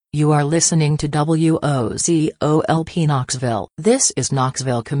You are listening to WOZOLP Knoxville. This is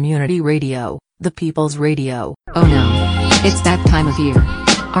Knoxville Community Radio, the People's Radio. Oh no. It's that time of year.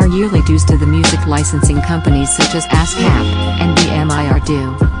 Our yearly dues to the music licensing companies such as ASCAP and BMI are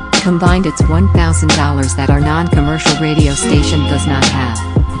due. Combined it's $1,000 that our non-commercial radio station does not have.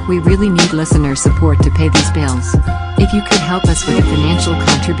 We really need listener support to pay these bills. If you could help us with a financial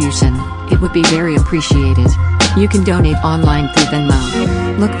contribution, it would be very appreciated. You can donate online through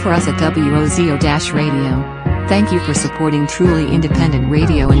Venmo. Look for us at WOZO-Radio. Thank you for supporting truly independent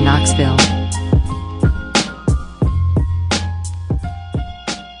radio in Knoxville.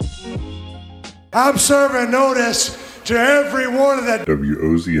 I'm serving notice to every one of the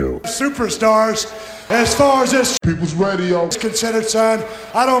WOZO superstars as far as this People's Radio is considered, son.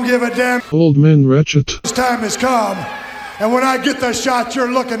 I don't give a damn. Old Man Ratchet. This time has come. And when I get the shot,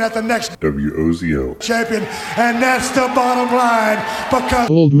 you're looking at the next WOZO champion. And that's the bottom line because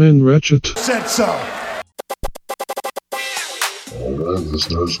Old Man Ratchet said so. Alright,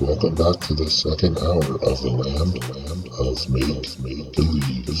 listeners, welcome back to the second hour of the Land of Make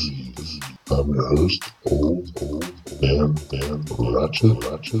Believe. I'm your host, Old Man Ratchet,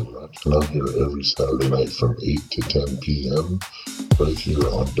 and I'm here every Saturday night from 8 to 10 p.m. right here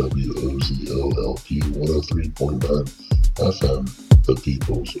on WOZOLP 103.9 FM, the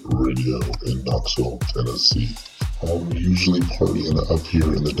People's Radio in Knoxville, Tennessee. I'm usually partying up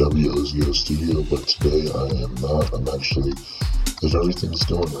here in the WOZO studio, but today I am not. I'm actually, if everything's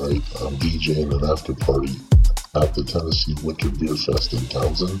going right, I'm DJing an after party at the Tennessee Winter Beer Fest in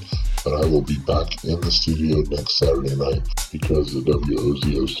Townsend, but I will be back in the studio next Saturday night because the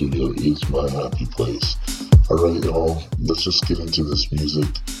WOZO studio is my happy place. Alright y'all, let's just get into this music.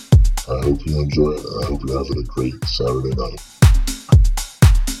 I hope you enjoy it, and I hope you're having a great Saturday night.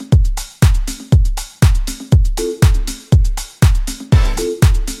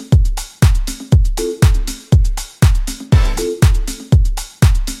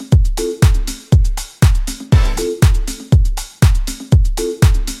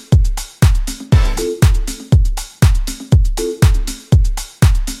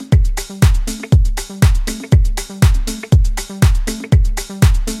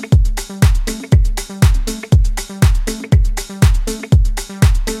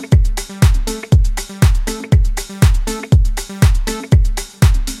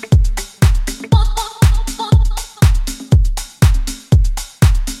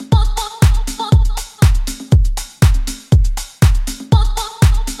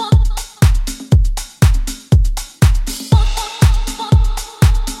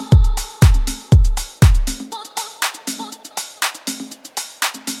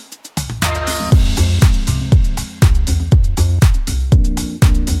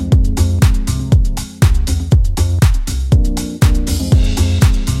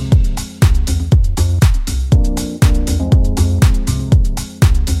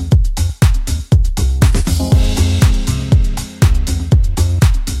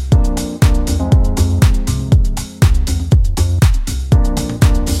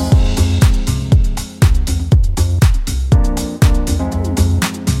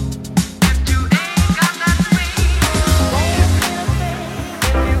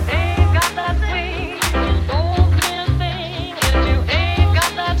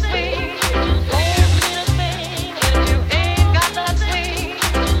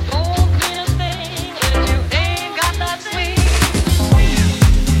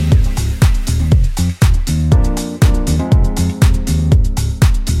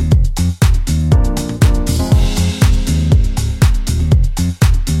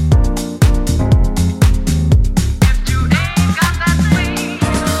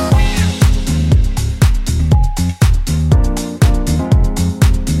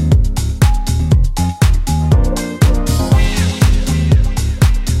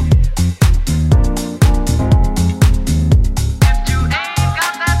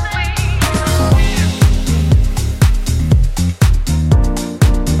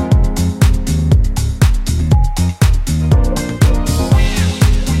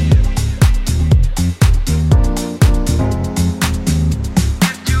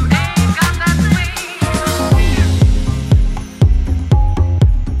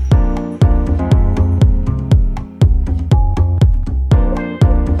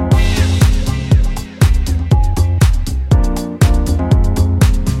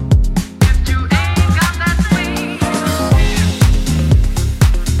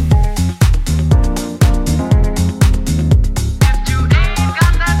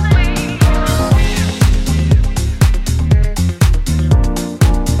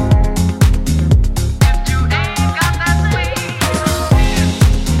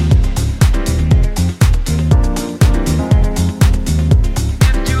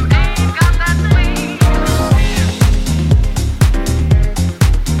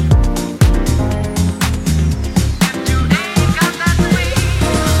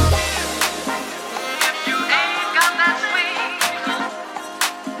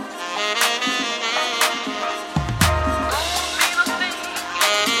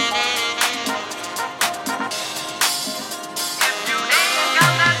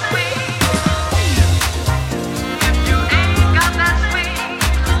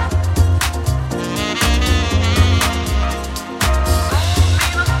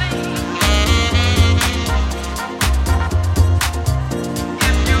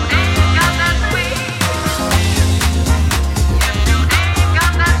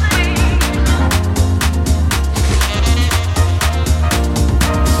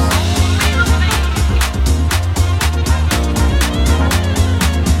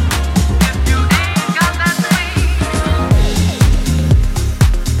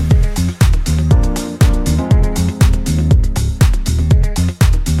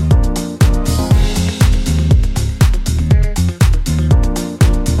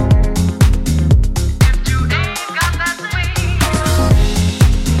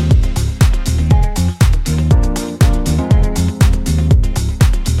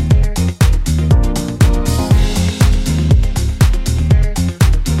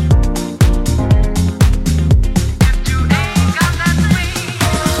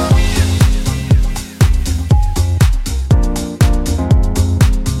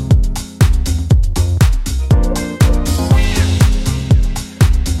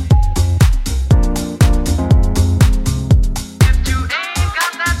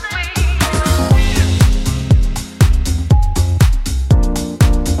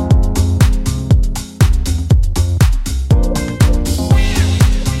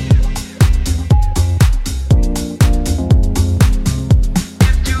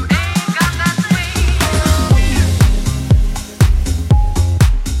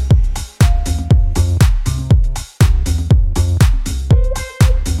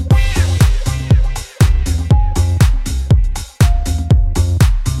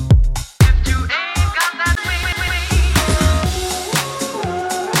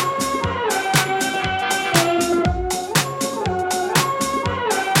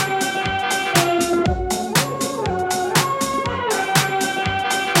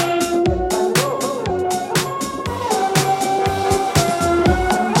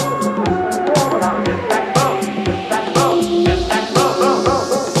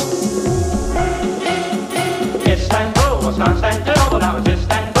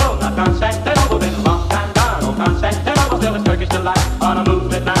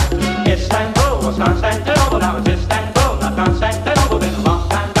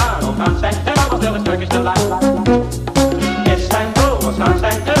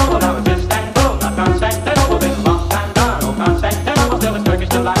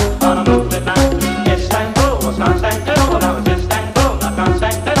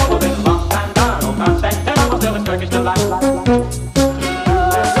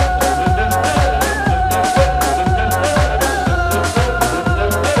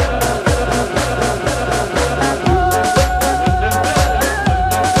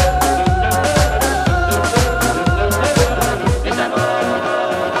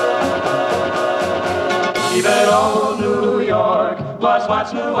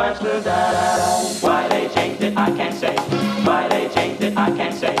 what's new, what's new, da-da-da. Why they changed it, I can't say. Why they changed it, I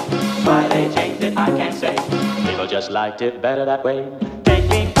can't say. Why they changed it, I can't say. People just liked it better that way. Take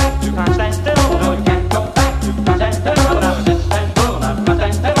me back to Constantinople. No, you can't go back to Constantinople. I was Istanbul, not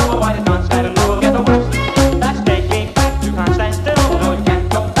Constantinople. Why did Constantinople get the worst? Let's take me back to Constantinople. No, you can't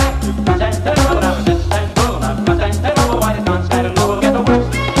go back to Constantinople. I was Istanbul, not Constantinople. Why did Constantinople get the worst?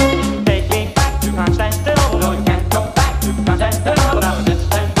 Take me back to Constantinople. No, you can't go back to Constantinople. I was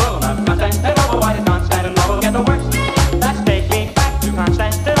Istanbul, not Constantinople. Why did Constantinople get the worst? Let's take me back to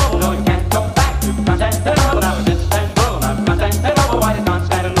Constantinople. No, you can't go back to Constantinople. I was Istanbul, not Constantinople. Why did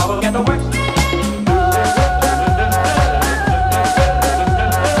Constantinople get the worst?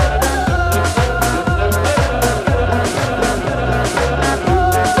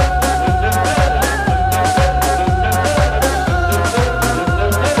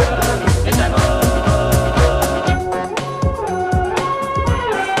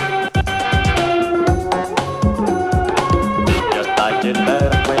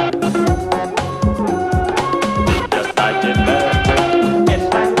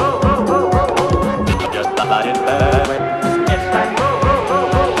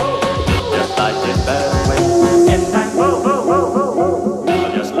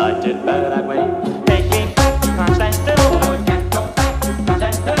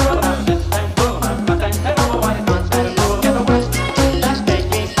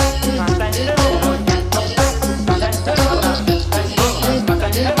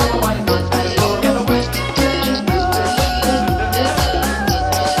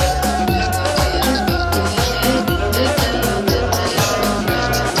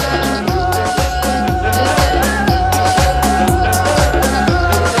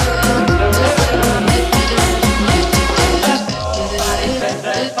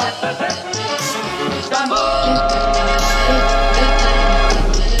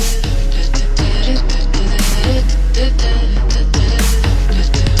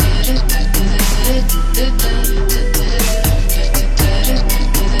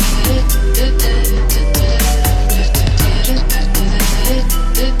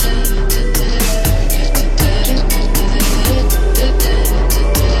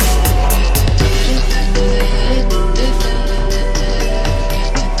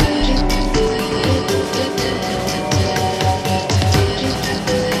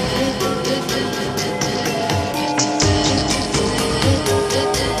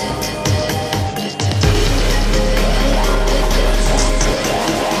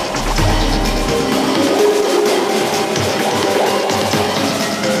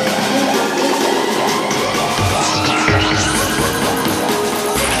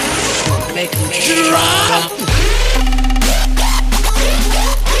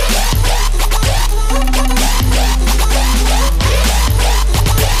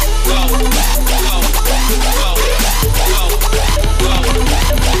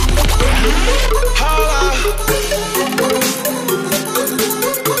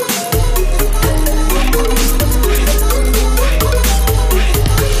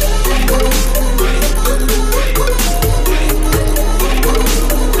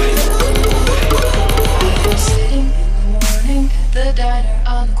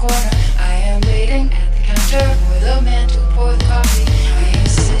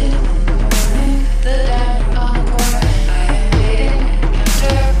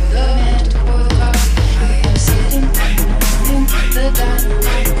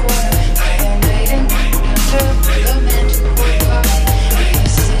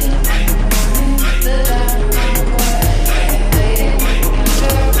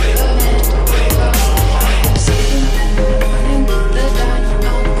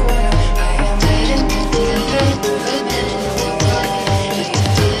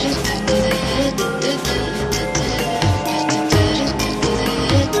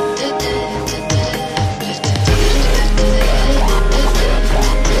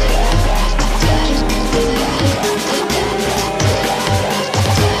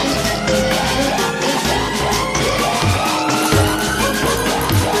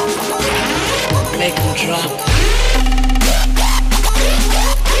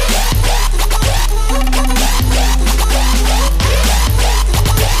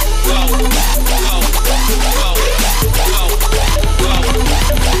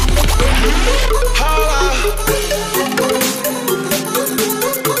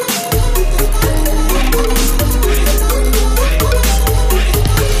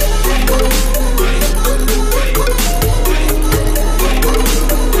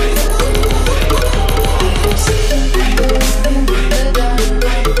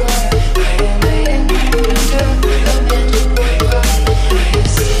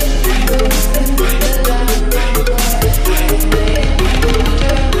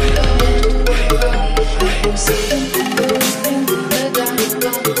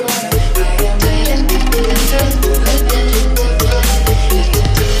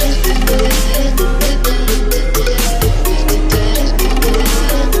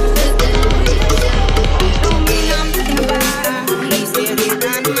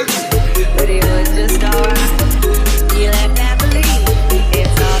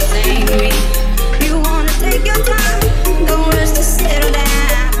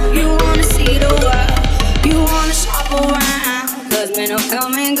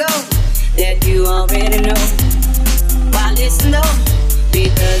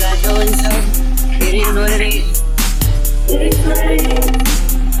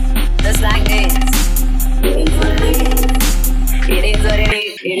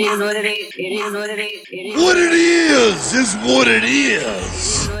 What it is what it is.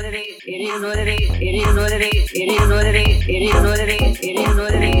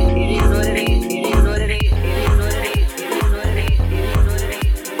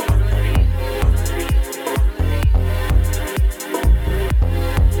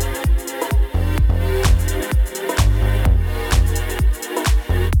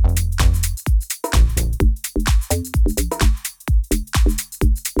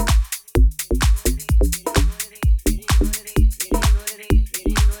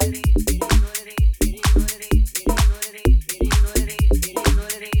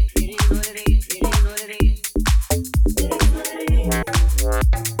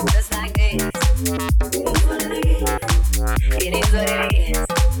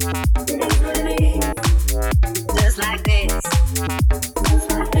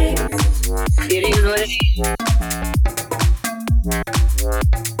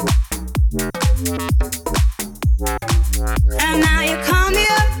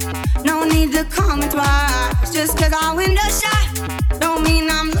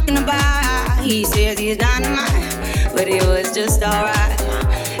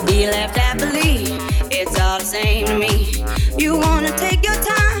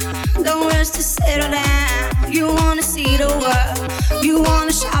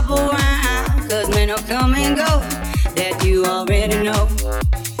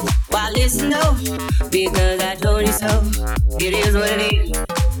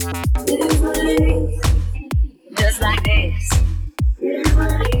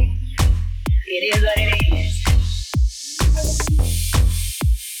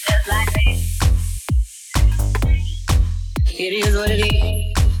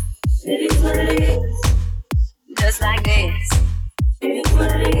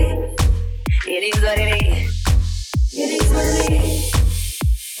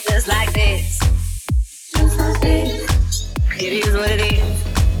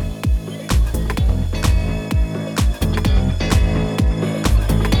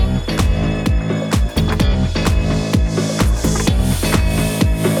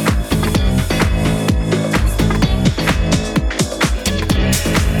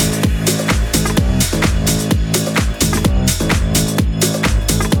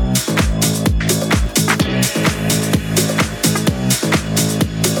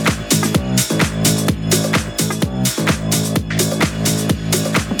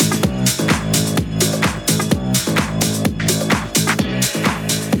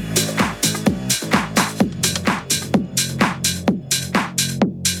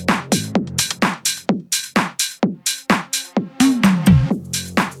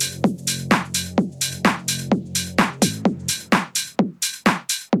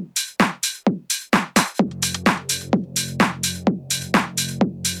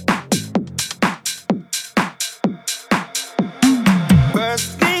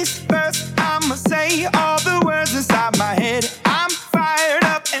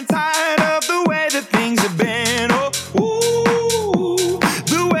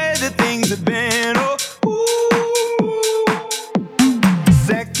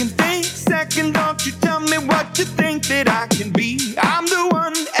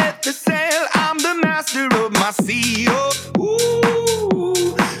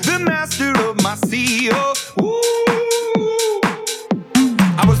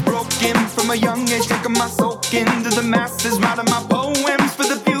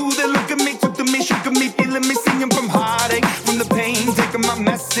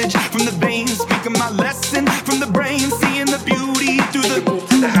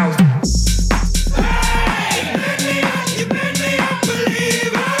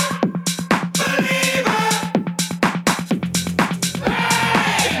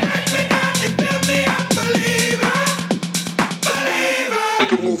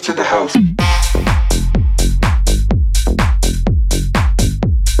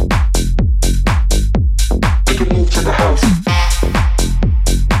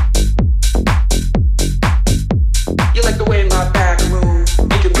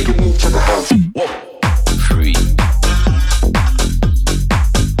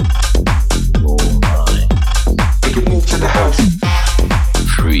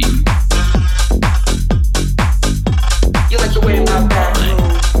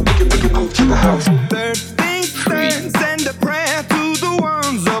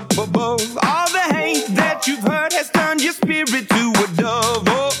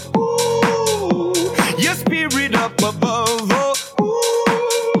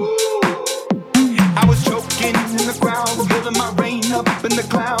 up in the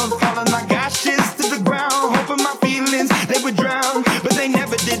clouds, falling like ashes to the ground, hoping my feelings they would drown, but they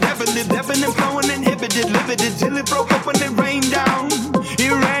never riveted, heavily deafening, flowing, inhibited, limited, till it broke up and it rained down.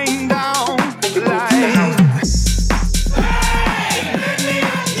 It rained down like.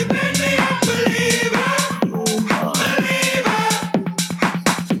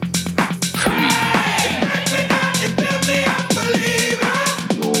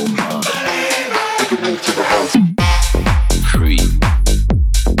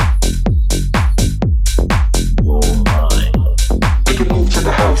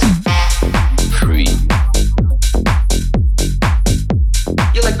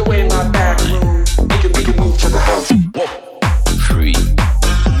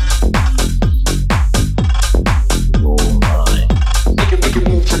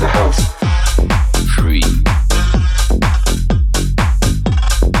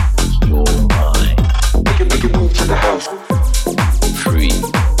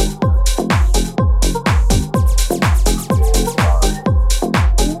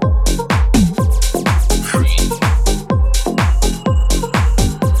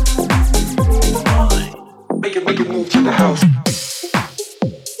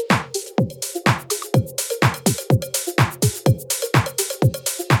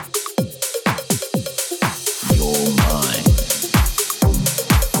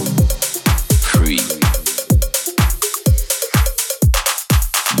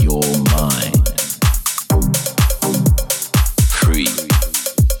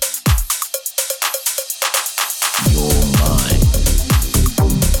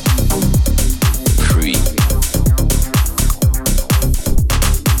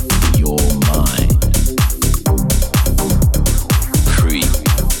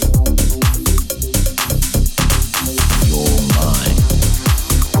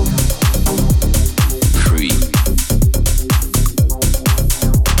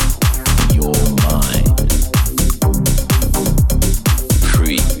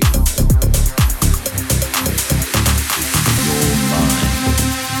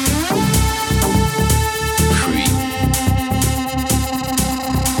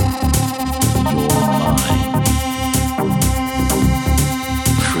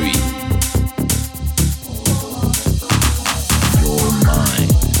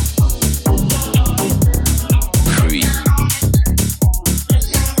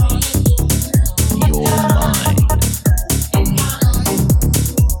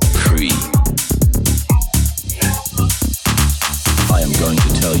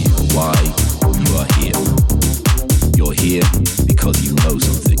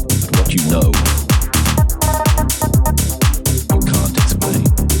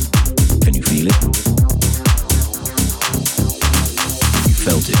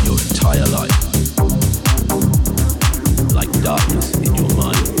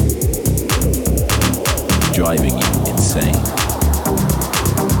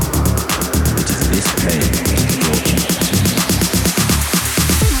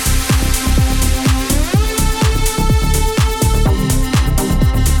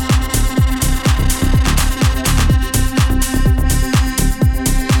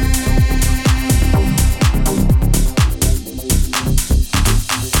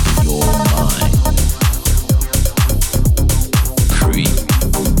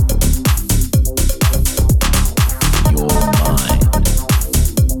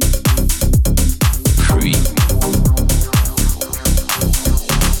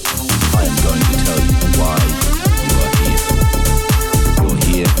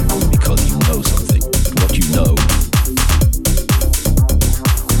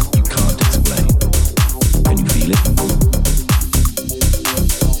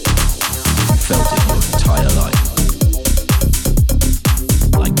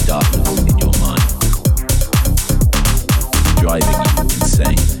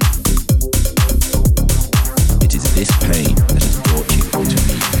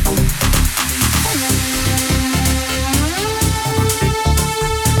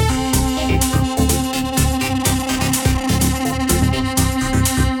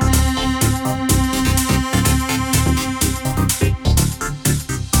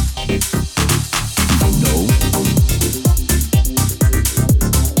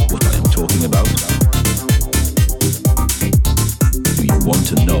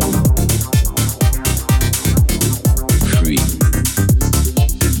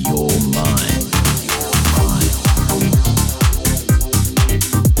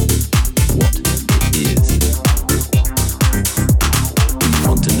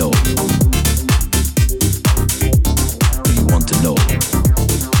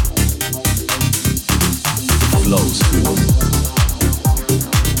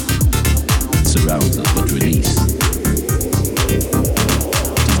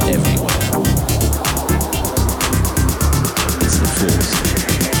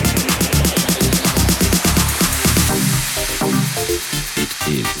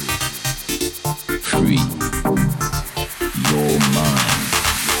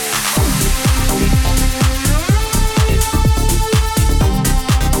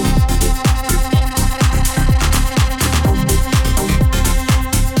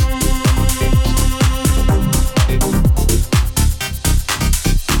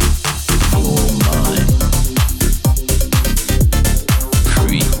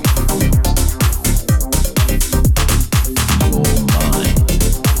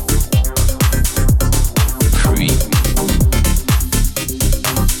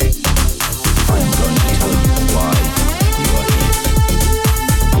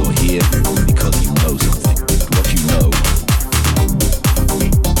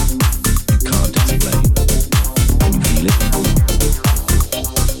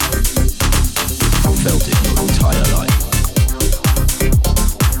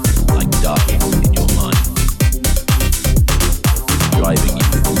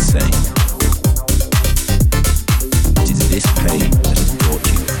 say. It is this pain that has brought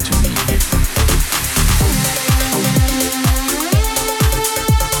you to me.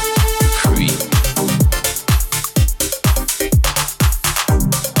 Free.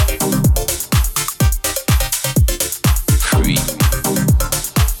 Free.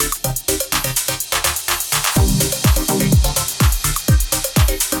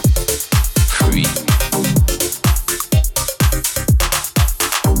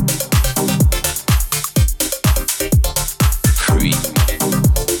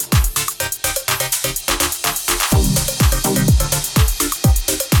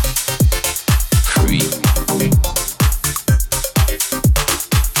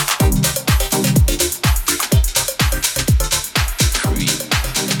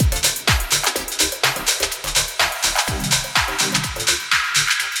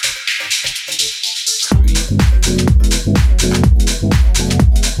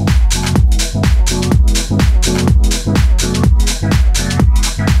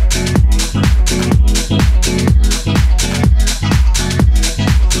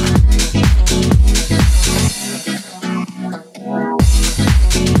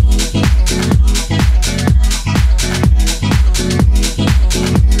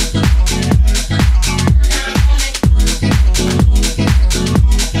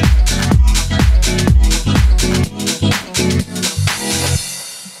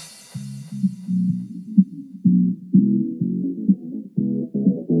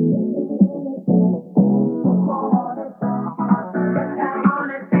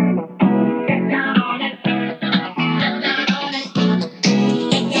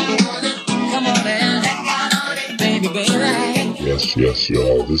 Yes,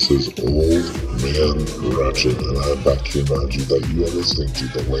 y'all, this is Old Man Ratchet, and I'm back to remind you that you are listening to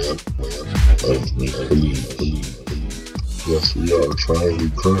the Land of Make-Believe. Yes, we are trying to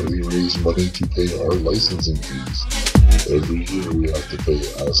currently raise money to pay our licensing fees. Every year we have to pay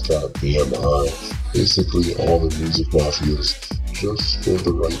ASCAP, BMI, basically all the music mafias, just for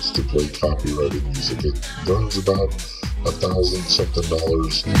the rights to play copyrighted music. It runs about $1,000-something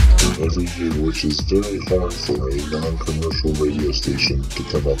every year, which is very hard for a non-commercial radio station to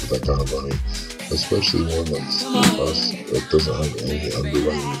come up with that kind of money, especially one like us that doesn't have any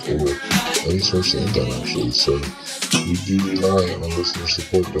underwriting or any source of income actually. So we do rely on listener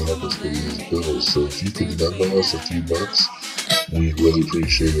support to help us pay these bills. So if you could lend us a few bucks, we'd really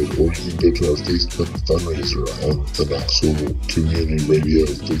appreciate it. Or you can go to our Facebook fundraiser on the Knoxville Community Radio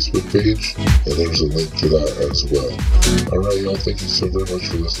Facebook page, and there's a link to that as well. Alright, y'all, thank you so very much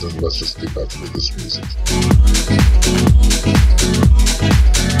for listening. Let's just get back into this music.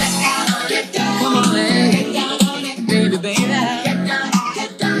 Come on, baby, baby. Get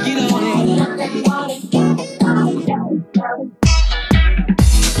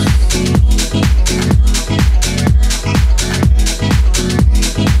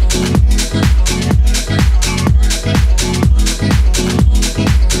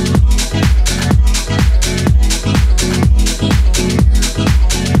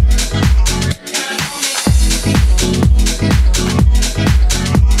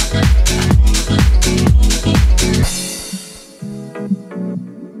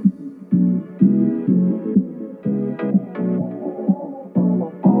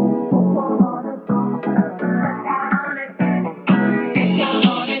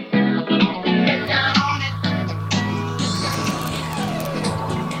on it.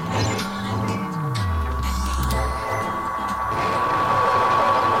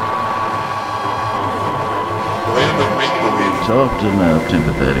 Often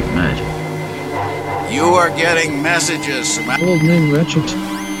sympathetic magic. You are getting messages from Old Man Ratchet. Just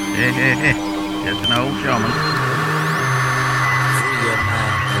an old shaman. Free your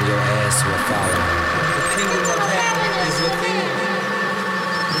mind and your ass will follow. The kingdom of heaven is within.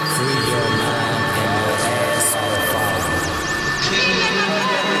 Free your mind and your ass will follow. The kingdom of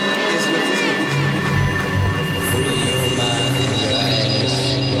heaven is within. Free your mind and your ass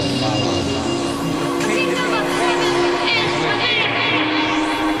will follow.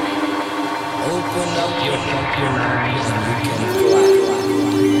 Open up your mind and you can fly.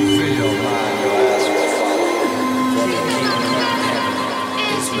 Free your mind, your eyes will follow.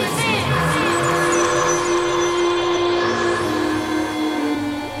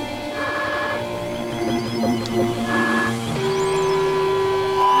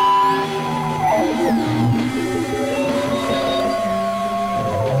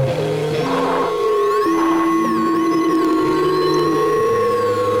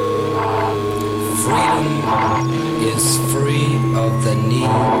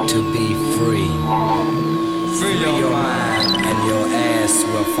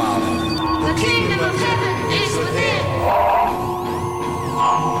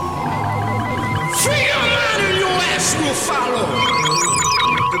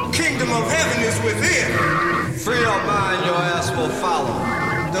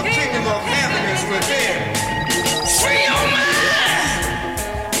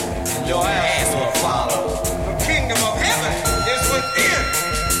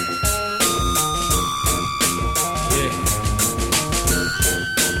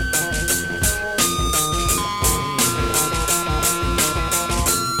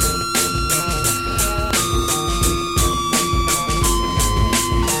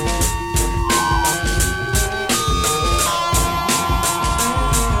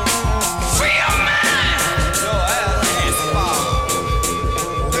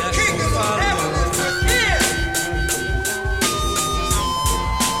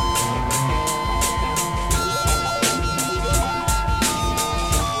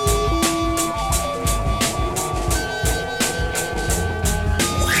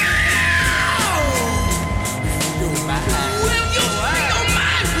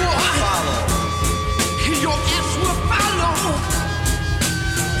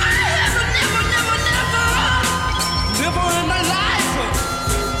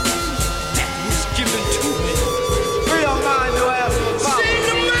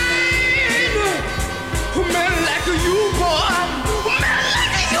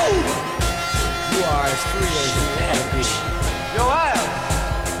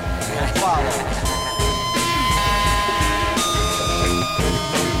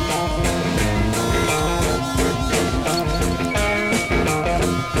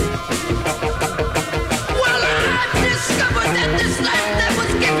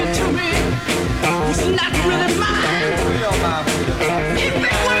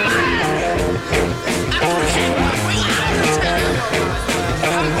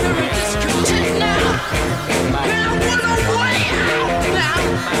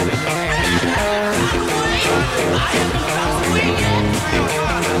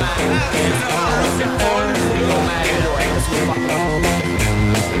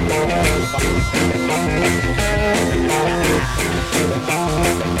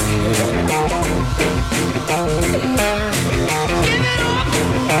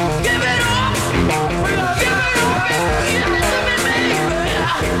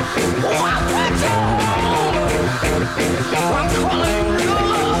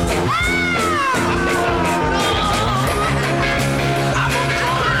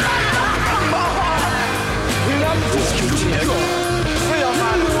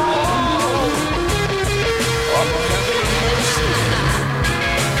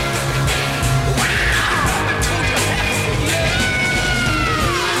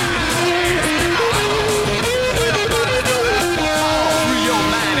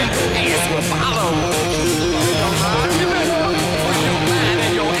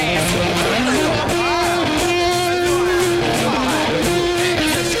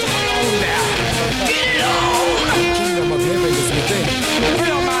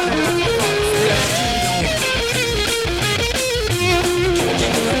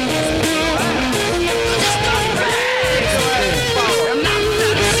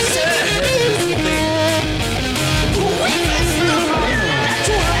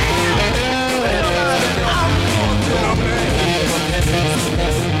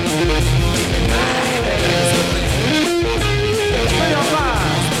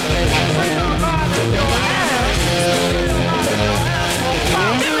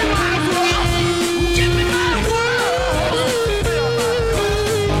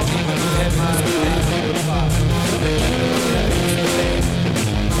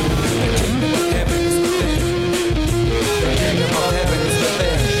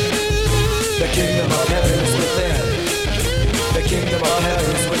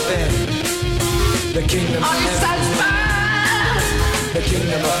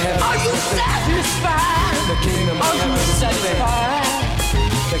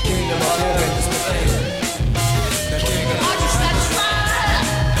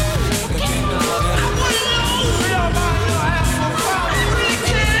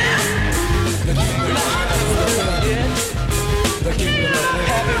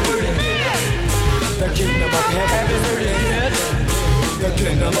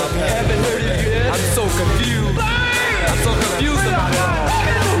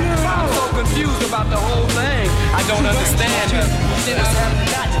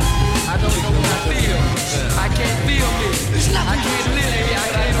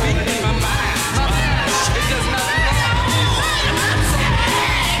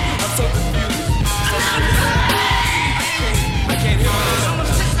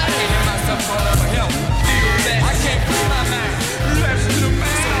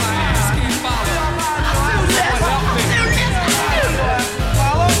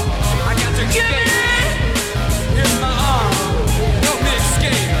 Here's my arm. Don't be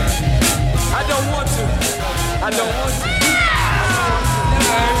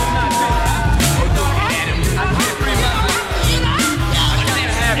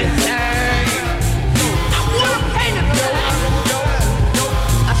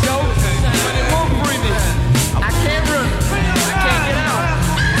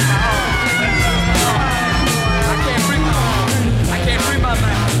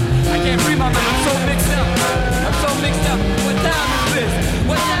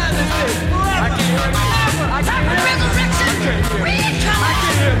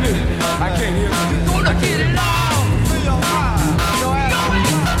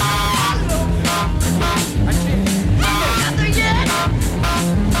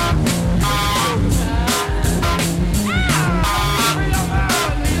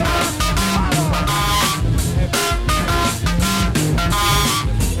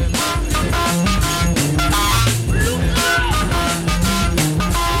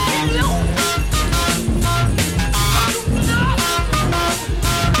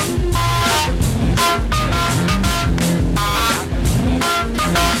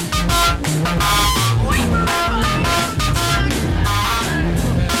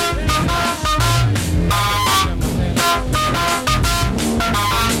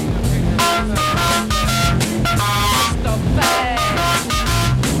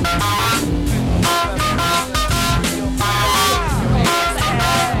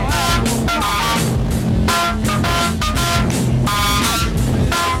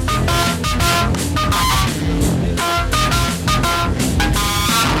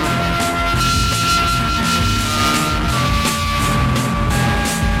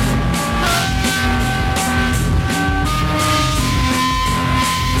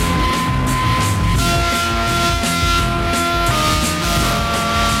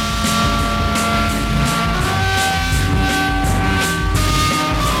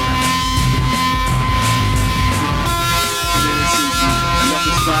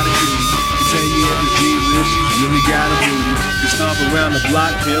be rich, really gotta booty. You stomp around the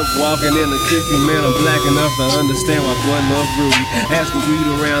block, pimp, walking in the kitchen, man, I'm black enough to understand why boy love Rudy. Asking weed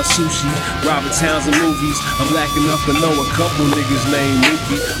around sushi, Robert Townsend movies. I'm black enough to know a couple niggas named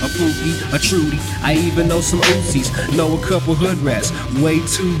Mookie, a Pookie, a Trudy. I even know some Uzis, know a couple hood rats, way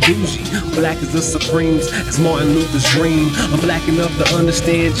too bougie. Black as the Supremes, as Martin Luther's dream. I'm black enough to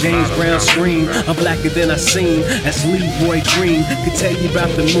understand James Brown's scream. I'm blacker than I seen, as Leroy Green. Could tell you about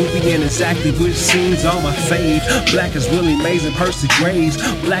the movie and exactly which scenes are my fave. Black as Willie Mays and Percy Graves.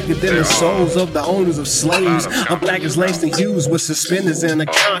 Blacker than the souls of the owners of slaves. I'm black as Langston Hughes with suspenders and a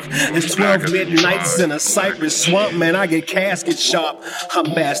conch. It's 12 midnights in a cypress swamp, man, I get casket sharp.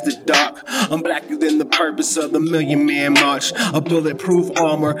 I'm bastard dark. I'm blacker than the purpose of the Million Man March. A bulletproof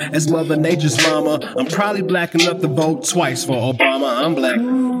armor as Mother Nature's mama. I'm probably black enough to vote twice for Obama. I'm black.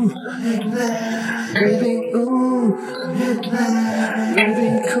 Ooh, baby, ooh,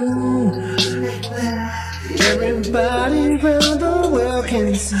 baby, cool. Everybody around the world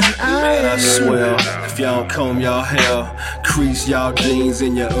can see I swear, if y'all don't comb y'all hair, crease y'all jeans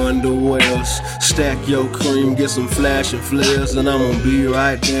in your underwears, stack your cream, get some flash and flares, and I'm gonna be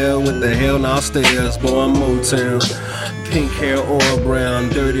right there with the hell now stairs. Boy, I'm Motown. Pink hair, oil brown,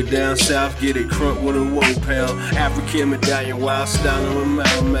 dirty down south, get it crunk with a woe pound. African medallion, wild style with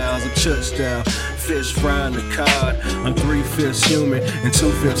miles, a church style. Fish frying the cod. I'm 3/5 human and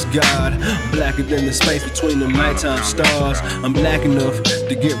 2/5 God. Blacker than the space between the nighttime stars. I'm black enough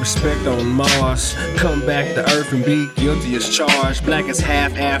to get respect on Mars. Come back to earth and be guilty as charged. Black as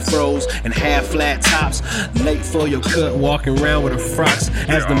half afros and half flat tops. Late for your cut, walking around with a frocks.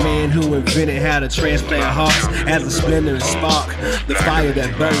 As the man who invented how to transplant hearts. As a splendor and spark, the fire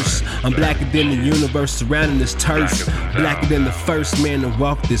that bursts. I'm blacker than the universe surrounding this turf. Blacker than the first man to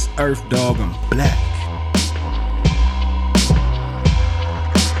walk this earth, dog. I'm black.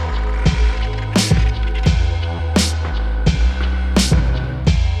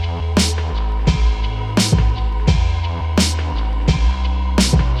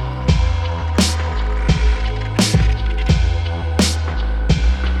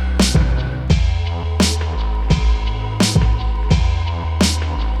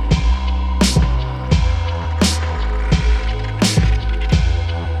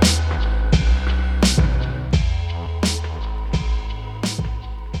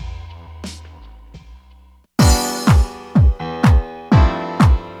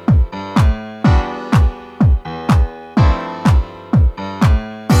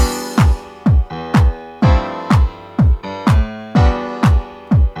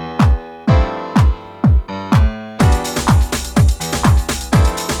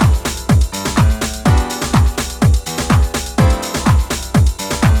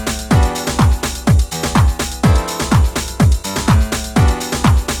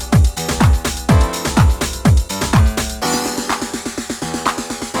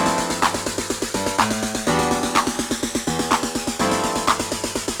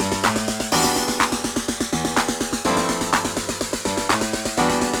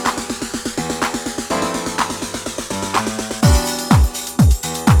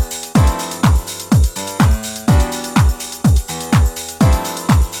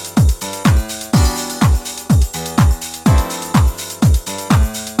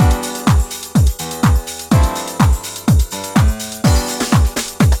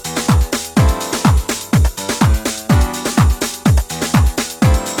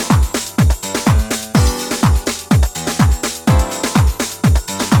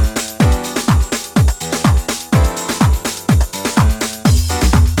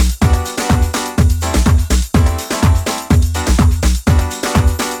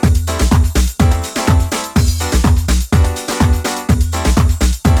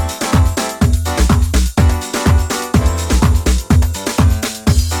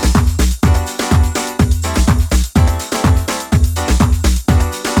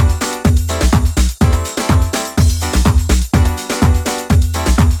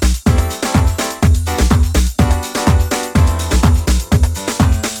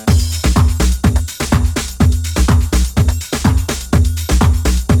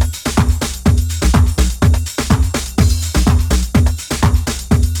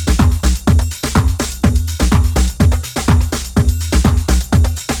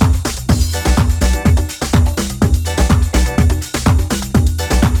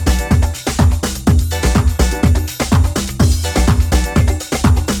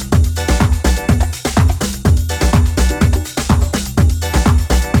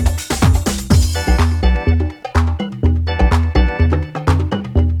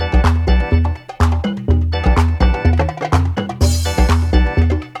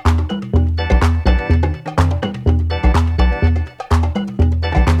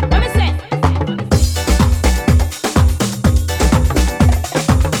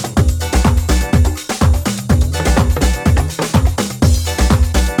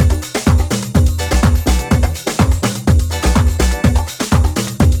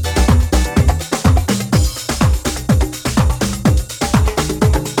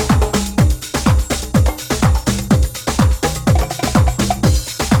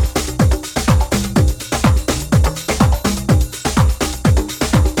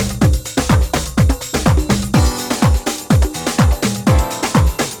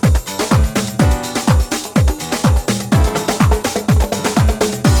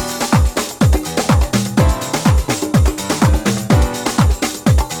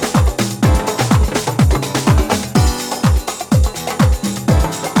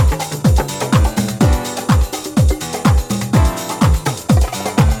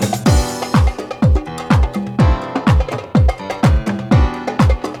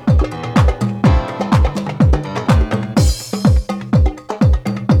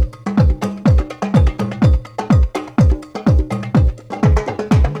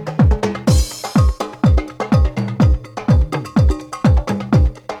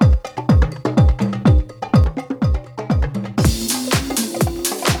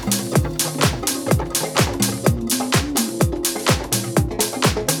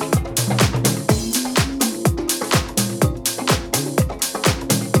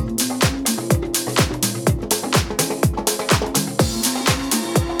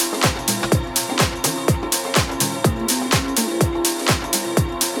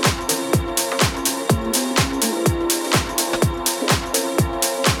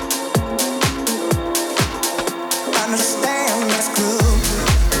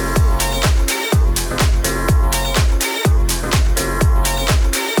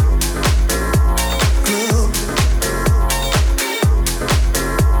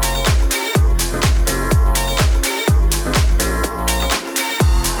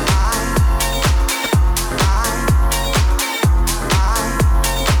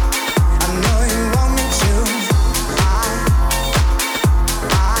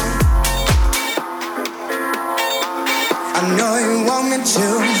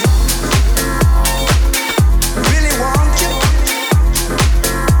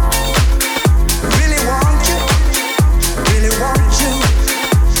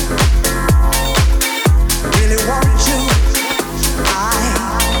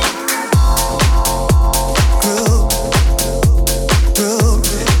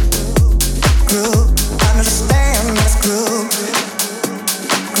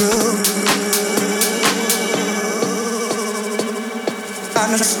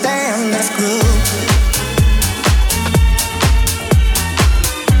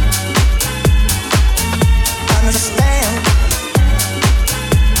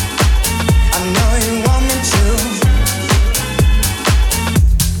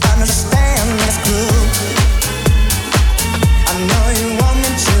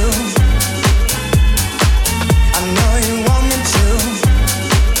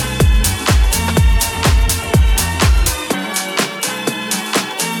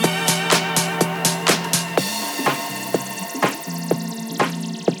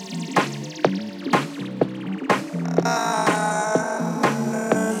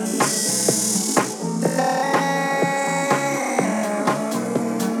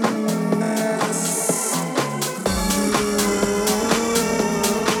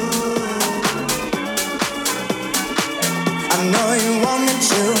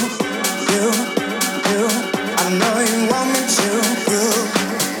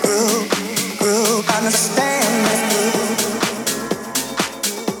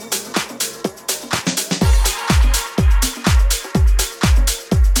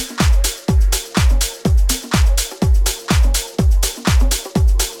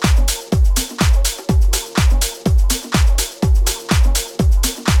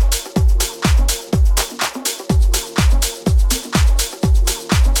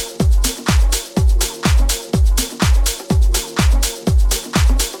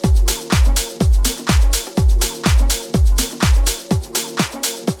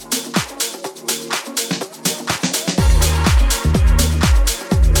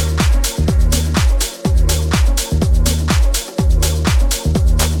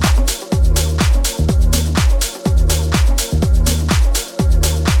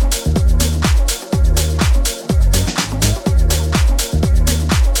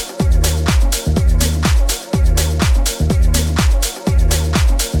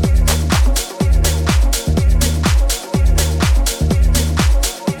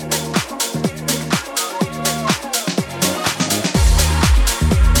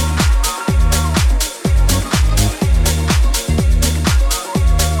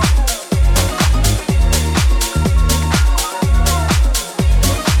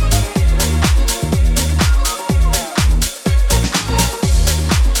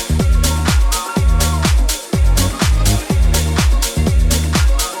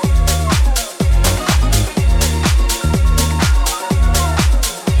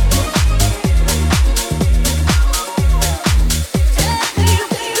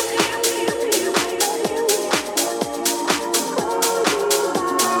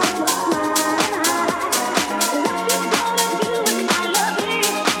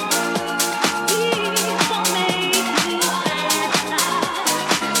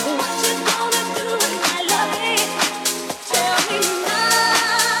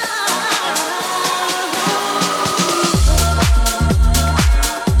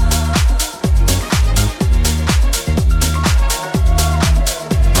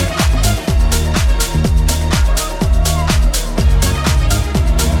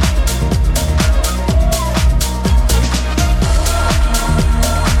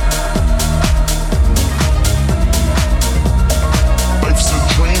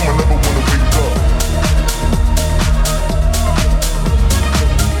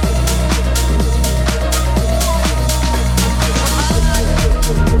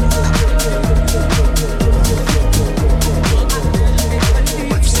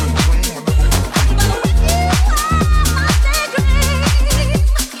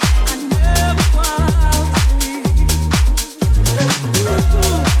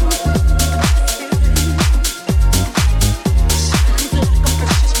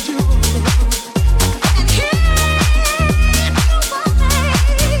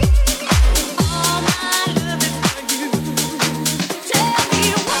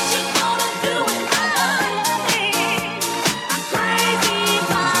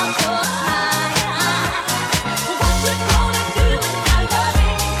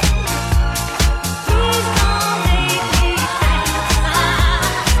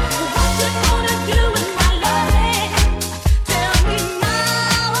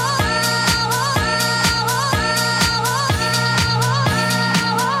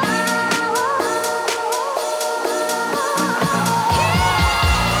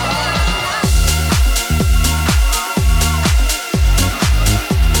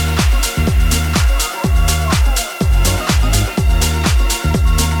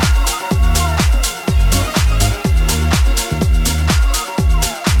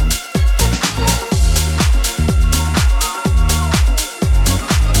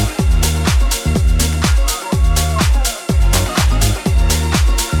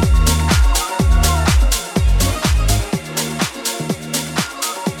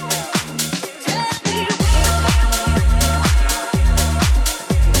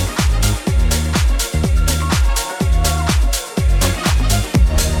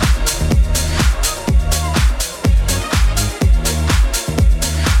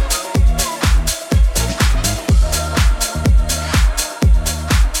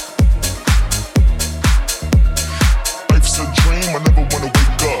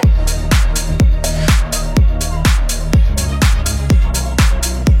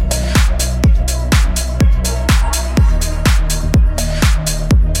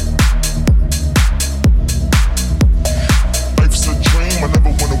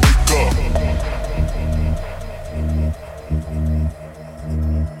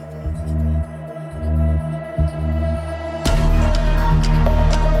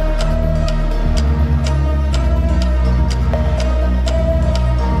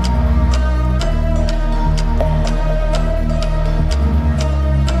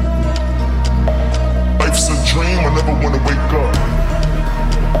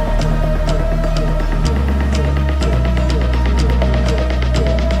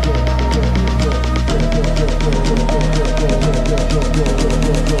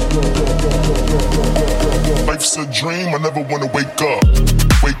 never wanna wake up.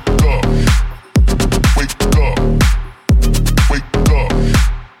 Wake up. Wake up. Wake up.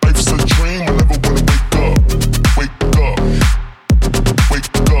 Life's a dream, I never wanna wake up. Wake up.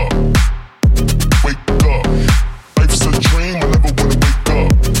 Wake up. Wake up. Life's a dream, I never wanna wake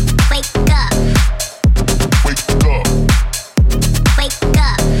up. Wake up. Wake up. Wake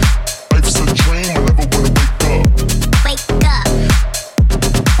up. Life's a dream, I never wanna wake up. Wake up.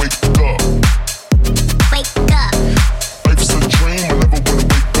 Wake up. Wake up. Life's a dream, I never wanna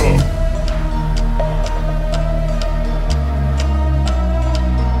wake up.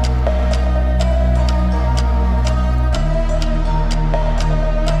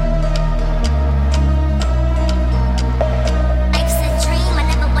 Life's a dream, I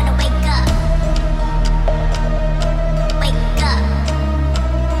never wanna wake up. Wake up.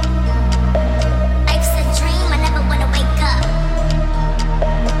 Life's a dream, I never wanna wake up.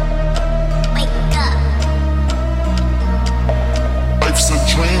 Wake up. Life's a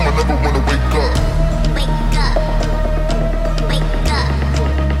dream, I never wanna wake up. Wake up. Wake up.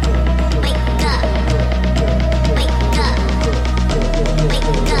 Wake up. Wake up. Wake up.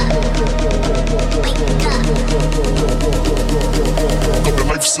 Wake up.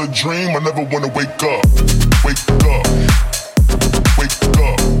 Life's a dream, I never wanna wake up. Wake up. Wake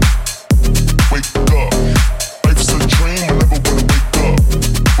up. Wake up. Life's a dream, I never wanna wake up.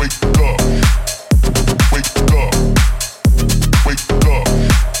 Wake up. Wake up. Wake up.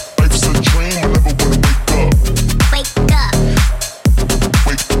 Life's a dream, I never wanna wake up. Wake up.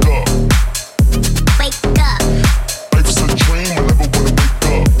 Wake up. Wake up. Life's a dream, I never wanna wake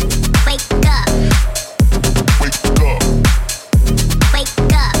up. Wake up. Wake up. Wake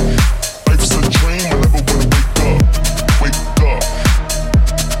up. Life's a dream, I never wanna wake up. Wake up.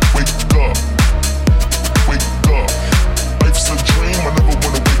 Wake up. Wake up. Life's a dream, I never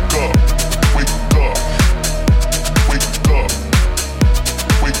wanna wake up. Wake up. Wake up.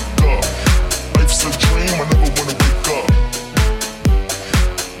 Wake up. Life's a dream, I never wanna wake up.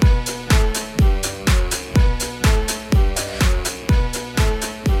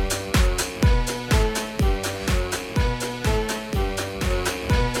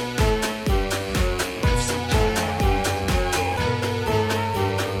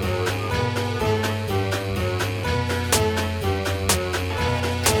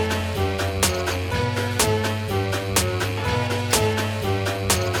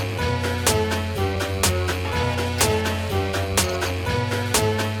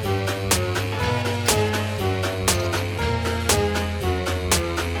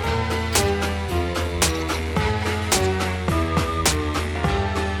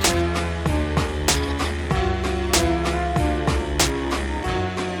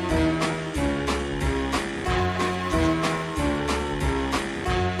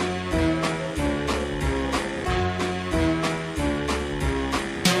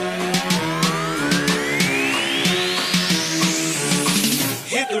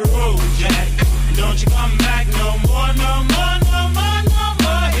 Hit the road, Jack. Don't you come back no more, no more, no more, no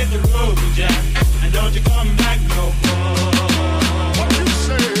more. Hit the road, Jack. And don't you come back no more. What you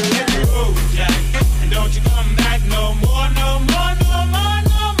say? Hit the road, Jack. And don't you come back no more, no more, no more,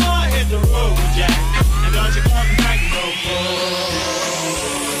 no more. Hit the road, Jack. And don't you come back no more.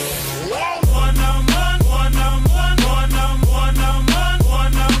 More, no more, more, no more, more, no more, no more, more,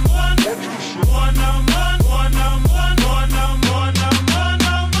 no more. More, no more, more, no more, more, no more, no more, no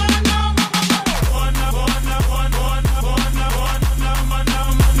more, no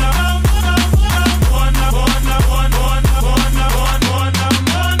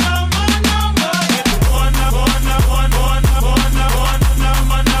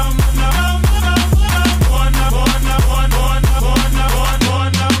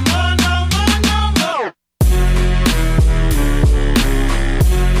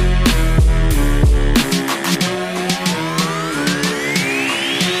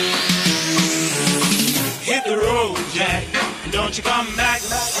Hit the road, Jack, and don't you come back.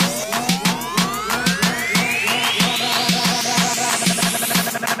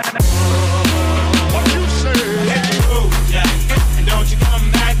 What you say? Hit the road, Jack, and don't you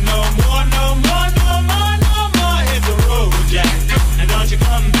come back no more, no more, no more, no more. Hit the road, Jack, and don't you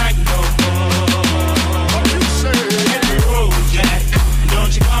come back no more. What you say? Hit the road, Jack, and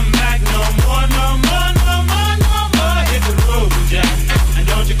don't you come back no more, no more, no more, no more. Hit the road, Jack, and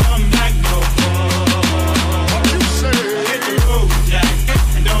don't you come back no more. What you say? Hit the road, Jack,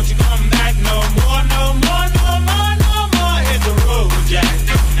 and don't you come back no more, no more, no more, no more. Hit the road, Jack,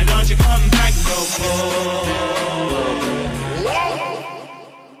 and don't you come back no more.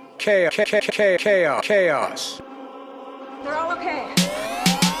 Chaos. They're all okay.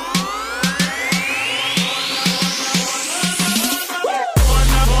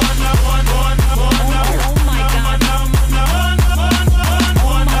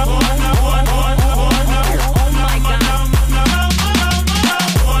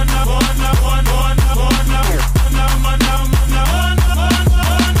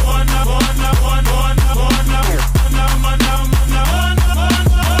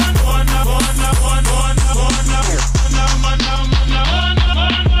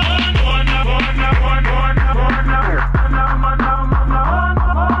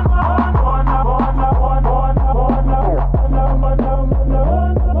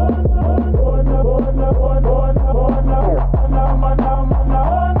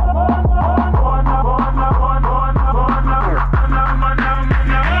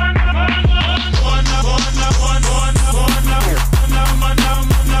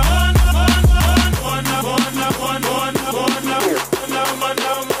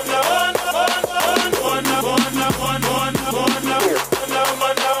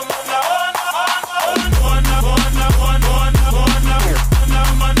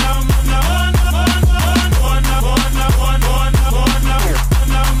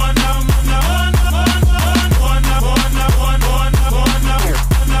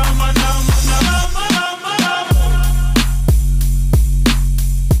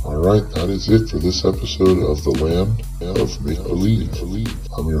 Alright, that is it for this episode of The Land of Make Believe.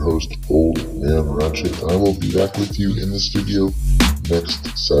 I'm your host, Old Man Ratchet. I will be back with you in the studio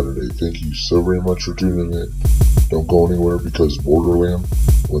next Saturday. Thank you so very much for tuning in. Don't go anywhere because Borderland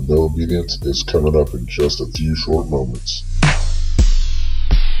with No Obedience is coming up in just a few short moments.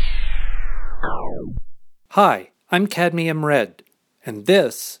 Hi, I'm Cadmium Red, and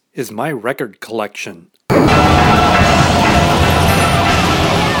this is my record collection.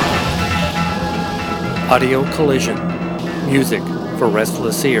 Audio Collision, music for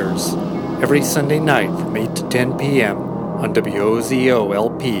restless ears, every Sunday night from 8 to 10 p.m. on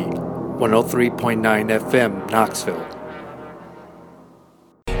WOZO-LP 103.9 FM, Knoxville.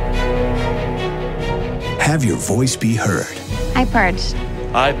 Have your voice be heard. I purged.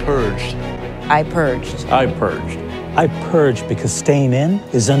 I purged. I purged. I purged. I purged because staying in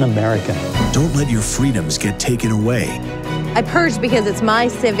is un-American. Don't let your freedoms get taken away. I purged because it's my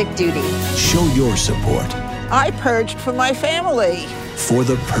civic duty. Show your support. I purged for my family. For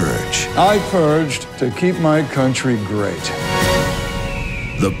the Purge. I purged to keep my country great.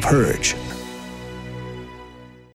 The Purge.